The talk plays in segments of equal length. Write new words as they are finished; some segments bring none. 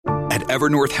At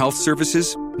Evernorth Health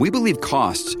Services, we believe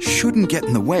costs shouldn't get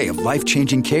in the way of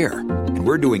life-changing care, and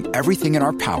we're doing everything in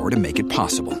our power to make it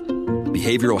possible.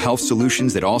 Behavioral health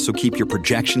solutions that also keep your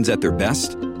projections at their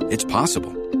best? It's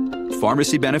possible.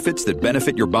 Pharmacy benefits that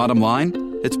benefit your bottom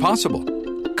line? It's possible.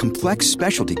 Complex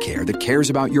specialty care that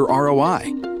cares about your ROI?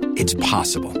 It's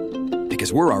possible.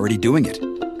 Because we're already doing it.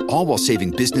 All while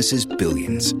saving businesses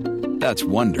billions. That's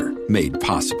Wonder made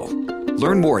possible.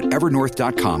 Learn more at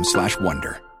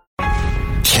evernorth.com/wonder.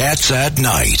 Cats at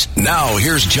Night. Now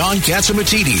here's John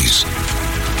Catsimatidis.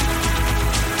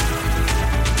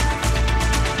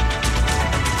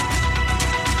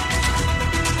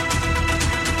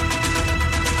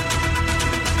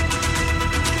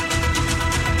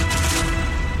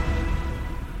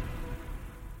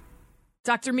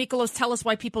 Dr. Mikolos, tell us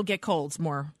why people get colds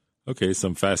more. Okay,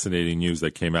 some fascinating news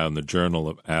that came out in the Journal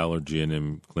of Allergy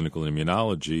and Clinical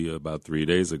Immunology about 3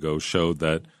 days ago showed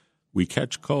that we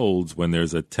catch colds when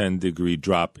there's a 10-degree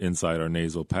drop inside our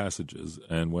nasal passages.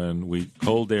 And when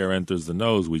cold air enters the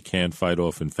nose, we can't fight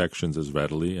off infections as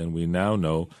readily. And we now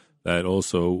know that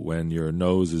also when your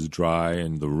nose is dry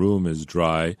and the room is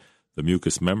dry, the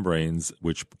mucous membranes,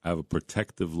 which have a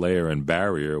protective layer and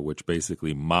barrier, which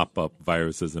basically mop up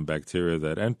viruses and bacteria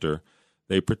that enter,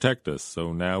 they protect us.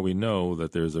 So now we know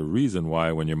that there's a reason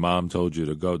why when your mom told you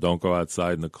to don't go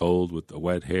outside in the cold with the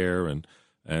wet hair,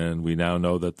 and we now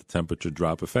know that the temperature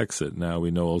drop affects it. Now we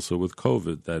know also with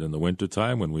COVID that in the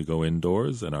wintertime when we go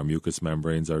indoors and our mucous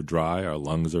membranes are dry, our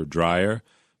lungs are drier,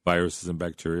 viruses and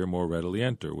bacteria more readily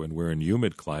enter. When we're in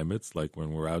humid climates, like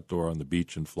when we're outdoor on the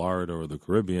beach in Florida or the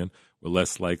Caribbean, we're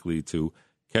less likely to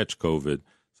catch COVID.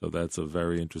 So that's a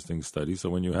very interesting study.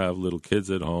 So when you have little kids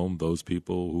at home, those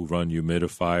people who run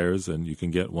humidifiers, and you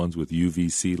can get ones with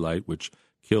UVC light, which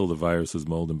kill the viruses,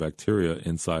 mold, and bacteria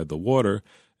inside the water,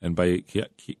 and by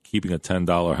keeping a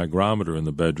 $10 hygrometer in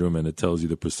the bedroom and it tells you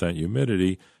the percent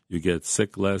humidity, you get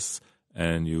sick less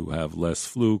and you have less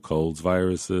flu, colds,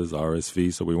 viruses,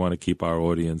 RSV. So we want to keep our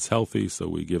audience healthy. So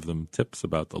we give them tips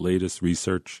about the latest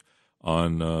research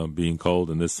on being cold.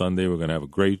 And this Sunday we're going to have a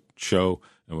great show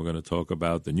and we're going to talk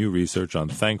about the new research on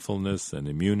thankfulness and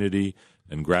immunity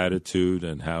and gratitude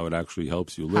and how it actually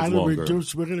helps you live longer.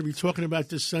 We're going to be talking about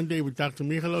this Sunday with Dr.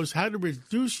 Michalos, how to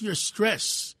reduce your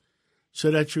stress so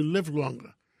that you live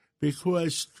longer,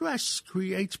 because stress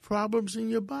creates problems in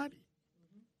your body.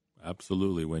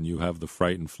 Absolutely. When you have the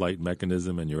fright and flight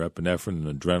mechanism and your epinephrine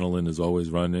and adrenaline is always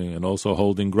running, and also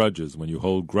holding grudges. When you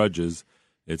hold grudges,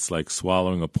 it's like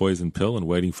swallowing a poison pill and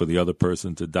waiting for the other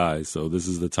person to die. So this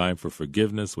is the time for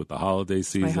forgiveness with the holiday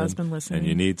season. My husband listening. And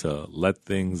you need to let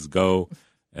things go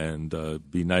and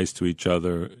be nice to each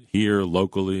other here,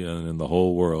 locally, and in the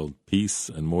whole world. Peace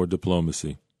and more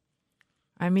diplomacy.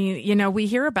 I mean, we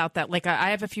hear about that. Like,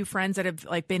 I have a few friends that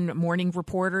have been morning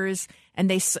reporters, and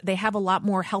they have a lot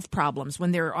more health problems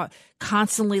when they're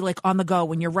constantly on the go,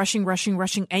 when you're rushing,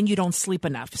 and you don't sleep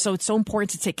enough. So it's so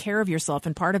important to take care of yourself.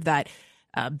 And part of that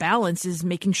balance is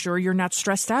making sure you're not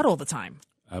stressed out all the time.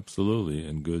 Absolutely.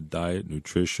 And good diet,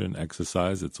 nutrition,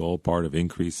 exercise, it's all part of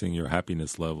increasing your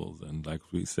happiness levels. And like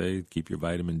we say, keep your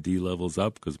vitamin D levels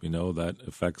up because we know that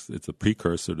it's a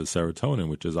precursor to serotonin,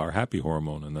 which is our happy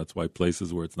hormone. And that's why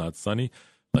places where it's not sunny,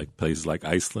 like places like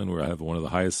Iceland, where I have one of the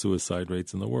highest suicide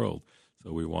rates in the world.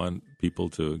 So we want people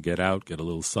to get out, get a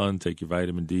little sun, take your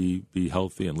vitamin D, be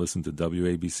healthy, and listen to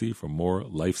WABC for more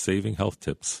life-saving health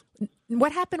tips.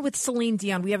 What happened with Celine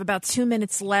Dion? We have about 2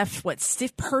 minutes left.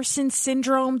 Stiff person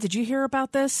syndrome? Did you hear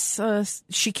about this?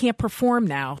 She can't perform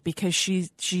now because she's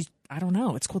I don't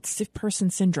know. It's called stiff person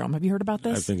syndrome. Have you heard about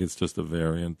this? I think it's just a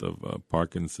variant of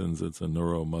Parkinson's. It's a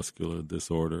neuromuscular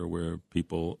disorder where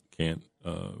people can't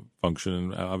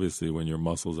function. Obviously, when your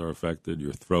muscles are affected,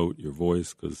 your throat, your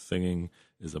voice, because singing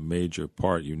is a major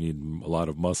part. You need a lot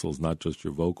of muscles, not just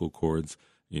your vocal cords.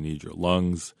 You need your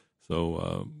lungs.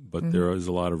 So, but there is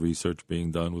a lot of research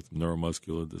being done with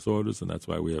neuromuscular disorders, and that's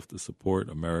why we have to support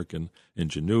American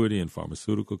ingenuity and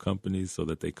pharmaceutical companies so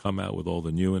that they come out with all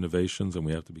the new innovations, and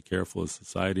we have to be careful as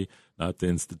society not to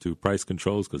institute price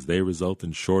controls because they result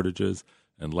in shortages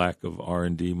and lack of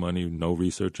R&D money, no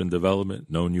research and development,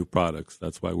 no new products.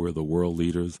 That's why we're the world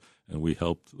leaders, and we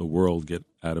helped the world get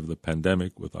out of the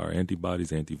pandemic with our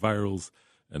antibodies, antivirals,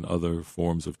 and other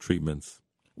forms of treatments.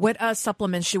 What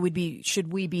supplements should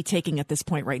we be taking at this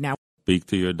point right now? Speak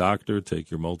to your doctor,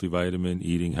 take your multivitamin,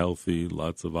 eating healthy,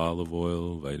 lots of olive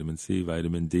oil, vitamin C,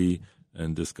 vitamin D,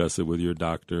 and discuss it with your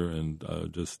doctor and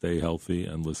just stay healthy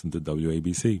and listen to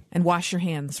WABC. And wash your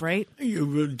hands, right? You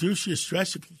reduce your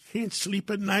stress. If you can't sleep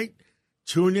at night,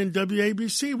 Tune in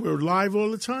WABC. We're live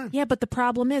all the time. Yeah, but the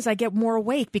problem is I get more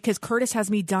awake because Curtis has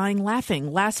me dying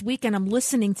laughing. Last weekend I'm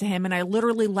listening to him and I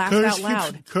literally laughed out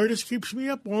loud. Curtis keeps me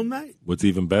up all night. What's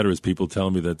even better is people tell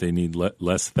me that they need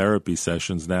less therapy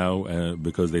sessions now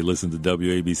because they listen to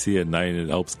WABC at night and it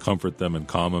helps comfort them and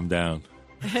calm them down.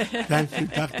 Thank you,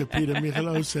 Dr. Peter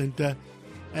Michalos.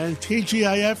 And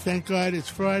TGIF, thank God it's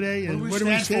Friday. And what do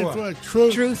we stand for?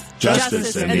 Truth,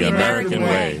 Justice, and the American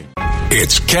way.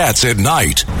 It's Cats at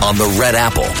Night on the Red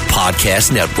Apple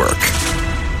Podcast Network.